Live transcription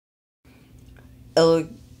Hello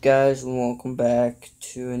guys, and welcome back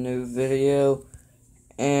to a new video.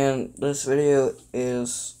 And this video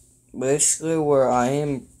is basically where I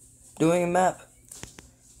am doing a map.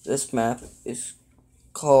 This map is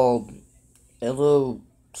called Hello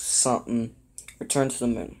something Return to the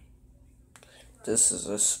Moon. This is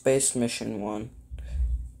a space mission one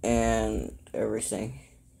and everything.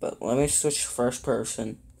 But let me switch to first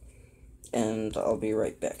person and I'll be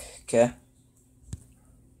right back, okay?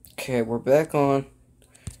 Okay, we're back on.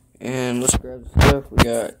 And let's grab the stuff. We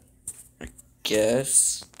got, I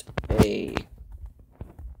guess we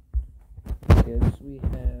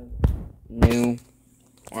have new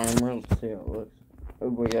armor. Let's see how it looks. Oh,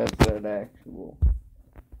 we got that actual.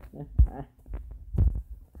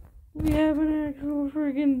 We have an actual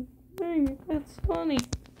friggin' thing. That's funny.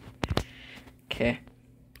 Okay.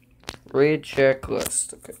 Read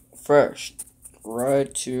checklist. Okay. First,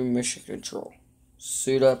 ride to mission control.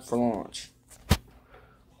 Suit up for launch.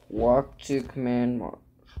 Walk to command march.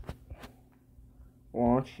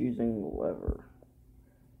 Launch using lever.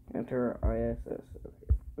 Enter ISS.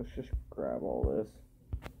 Okay, let's just grab all this.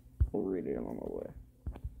 We'll read it on the way.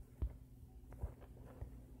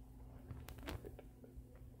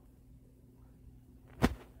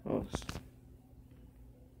 Oh,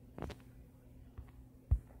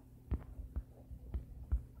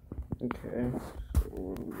 okay, so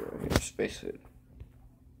what do we got here? Space food.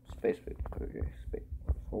 Space food. Okay, space.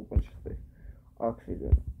 A whole bunch of space.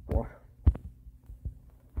 Oxygen. Water.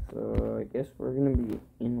 So I guess we're gonna be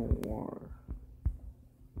in water.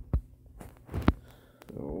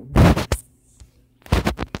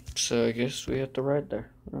 So I guess we have to ride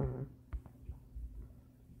there.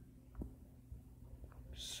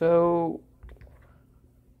 So,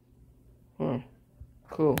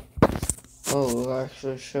 cool. Oh, we'll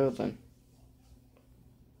actually show them.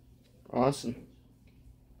 Awesome.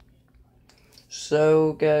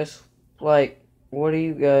 So, guys, like, what do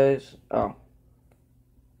you guys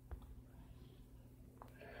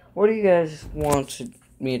want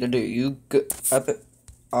me to do?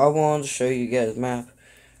 I want to show you guys a map.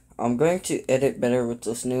 I'm going to edit better with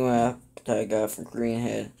this new app that I got from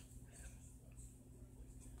Greenhead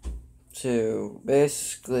to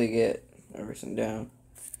basically get everything down.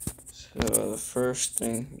 So the first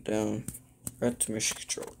thing down, right to mission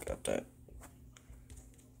control, got that.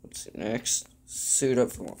 Let's see, next, suit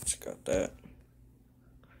up for launch, got that.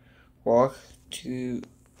 Walk to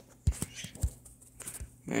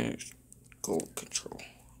manage goal control.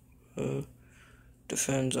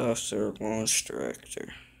 Defense officer, launch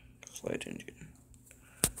director, flight engine.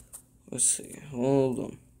 Let's see, hold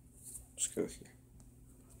on. Let's go here.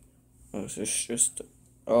 Oh, this is just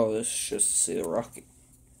to see the rocket.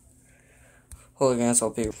 Hold on, guys, I'll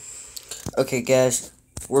be. Okay, guys,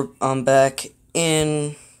 I'm back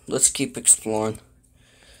in. Let's keep exploring.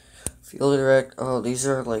 Field direct. Oh, these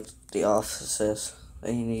are like the offices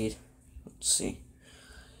that you need. Let's see.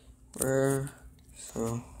 So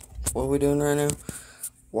what are we doing right now?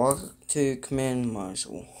 Walk to command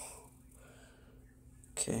module.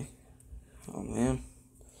 Okay. Oh man,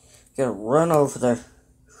 gotta run over there.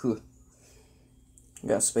 Whew.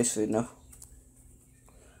 Got space food now.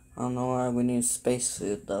 I don't know why we need space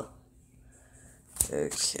food though.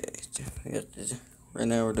 Okay, right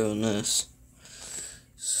now we're doing this.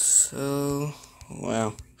 So,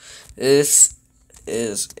 wow, this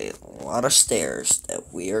is a lot of stairs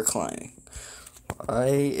that we are climbing. Why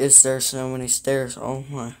is there so many stairs? Oh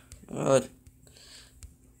my god.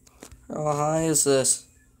 How high is this?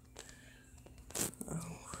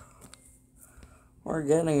 We're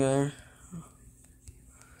getting there.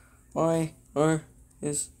 Why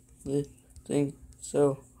is the thing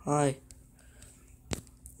so high?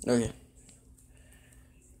 Okay.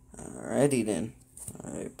 Alrighty then.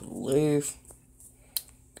 I believe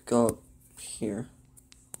go up here.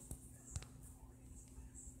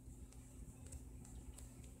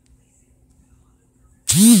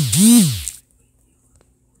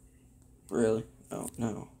 Really? Oh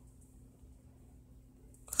no.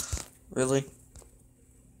 Really?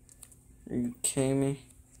 Are you kidding me?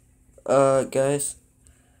 Guys,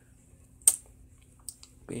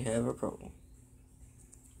 we have a problem.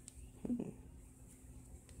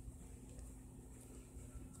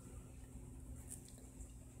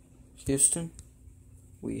 Houston,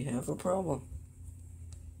 we have a problem.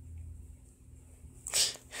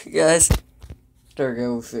 Guys, there we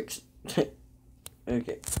go, we fixed it.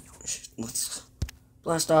 Okay, let's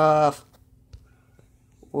blast off.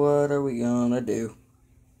 What are we gonna do?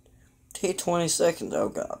 Take 20 seconds, oh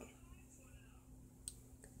god.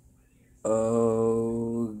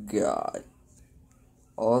 Oh god.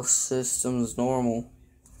 All systems normal.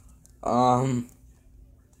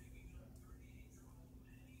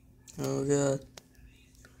 Oh god.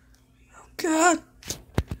 Oh god.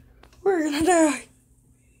 We're gonna die.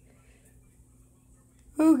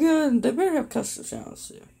 Oh god. They better have custom sounds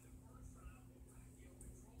too.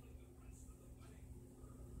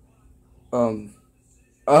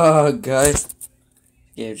 Guys.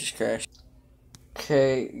 Yeah, it just crashed.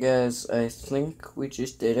 Okay, guys, I think we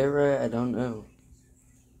just did it right. I don't know.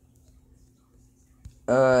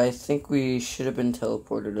 I think we should have been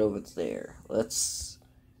teleported over there. Let's...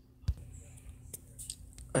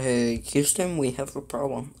 Hey, Houston, we have a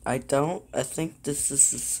problem. I think this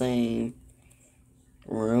is the same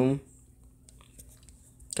room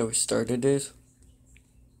that we started it.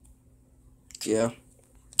 Yeah,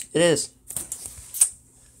 it is.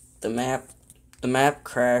 The map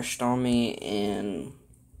crashed on me, and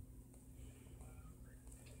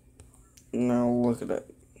now look at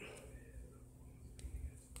it.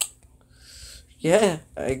 Yeah,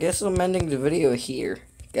 I guess I'm ending the video here.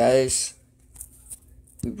 Guys,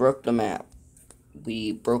 we broke the map.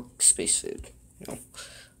 We broke space food. You know,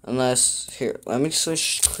 unless, here, let me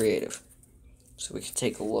switch to creative so we can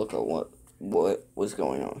take a look at what was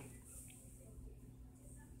going on.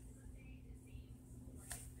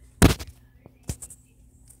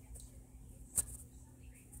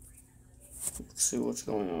 Let's see what's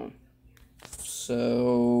going on.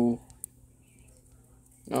 So,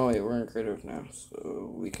 no wait, we're in creative now,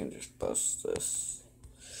 so we can just bust this.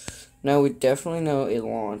 Now we definitely know it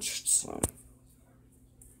launched some.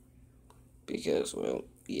 Because, well,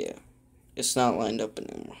 yeah. It's not lined up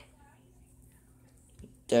anymore.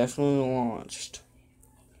 Definitely launched.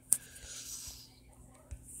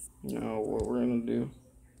 Now, what we're gonna do...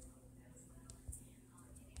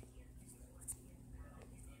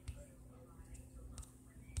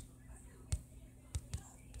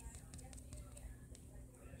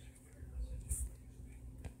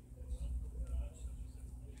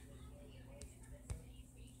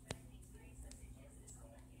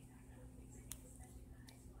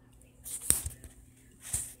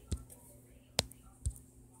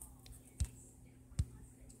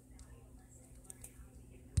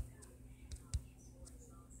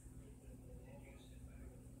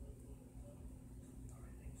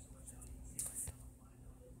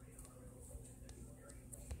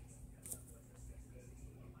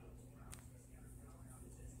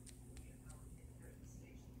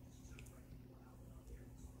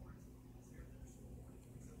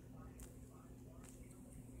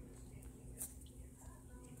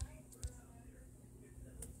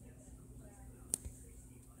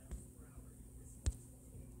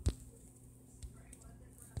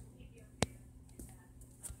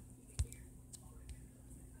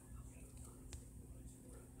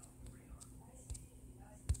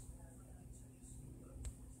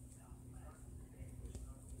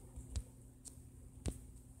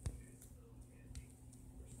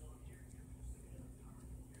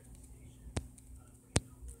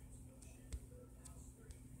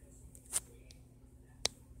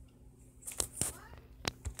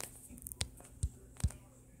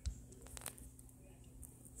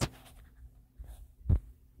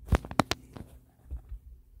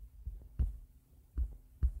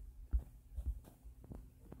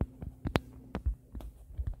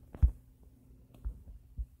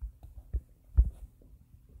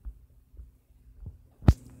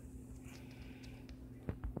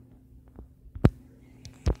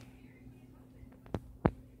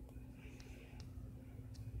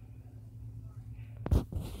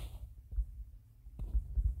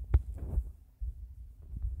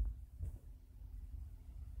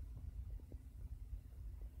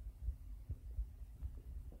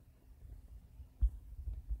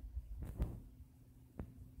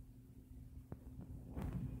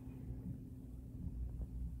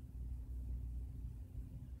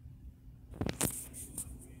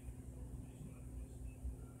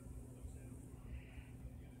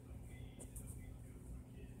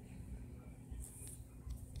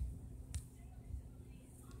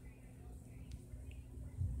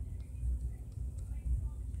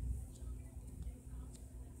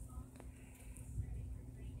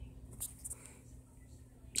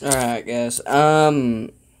 Alright, guys. I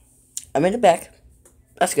made it back.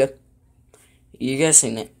 That's good. You guys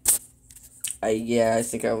seen it? Yeah, I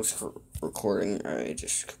think I was recording. I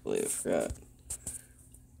just completely forgot.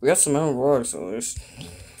 We got some metal blocks, so there's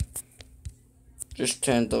just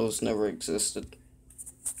 10 those never existed.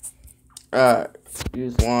 Alright,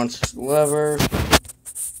 use launch lever.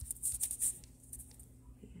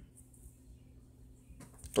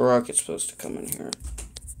 The rocket's supposed to come in here.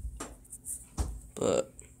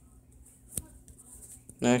 But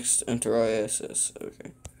next, enter ISS.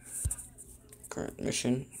 Okay. Current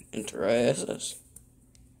mission, enter ISS.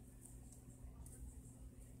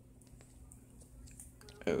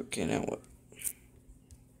 Okay, now what?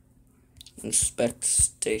 Inspect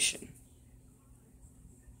station.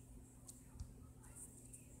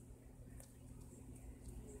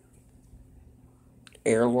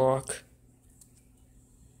 Airlock.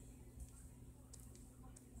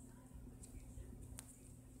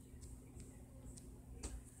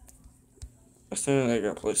 I think they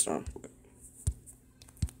got placed on.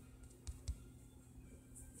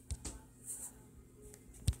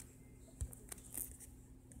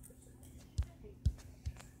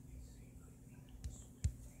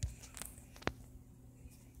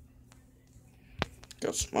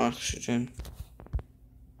 Got some oxygen.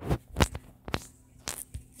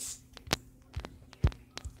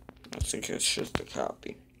 I think it's just a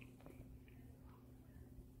copy.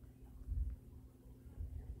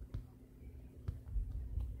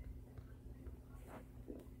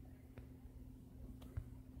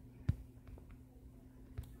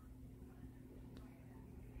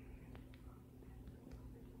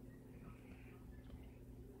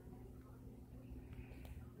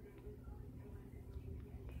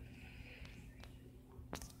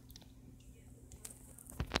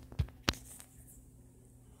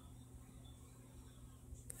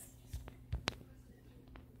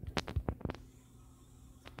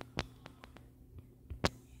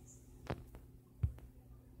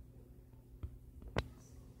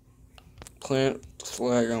 Plant the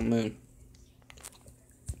flag on moon.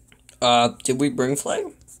 Did we bring flag?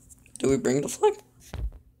 Did we bring the flag?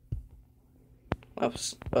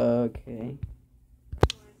 Oops. Okay.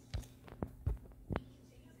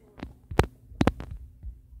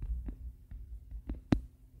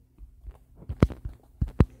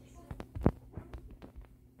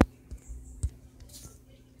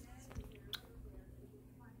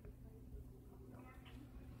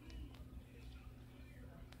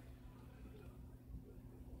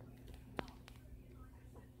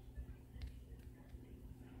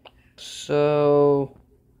 So,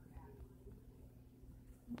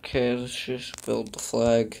 okay, let's just build the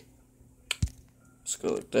flag. Let's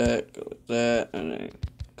go like that, and then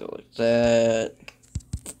go like that.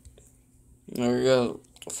 There we go.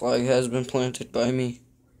 The flag has been planted by me.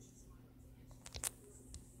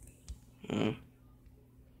 Let's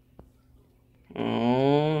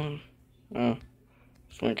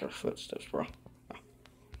make our footsteps, bro.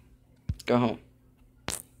 Go home.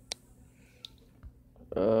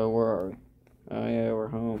 Where are we? Oh yeah, we're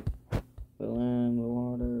home. The land, the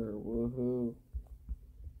water, woohoo.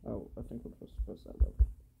 Oh, I think we're supposed to press that button.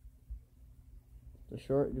 The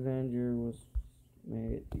short adventure was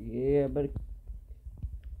made. Yeah, buddy.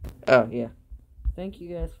 Oh, yeah. Thank you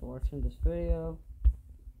guys for watching this video.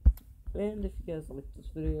 And if you guys like this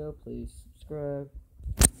video, please subscribe.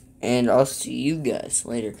 And I'll see you guys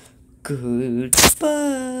later. Goodbye.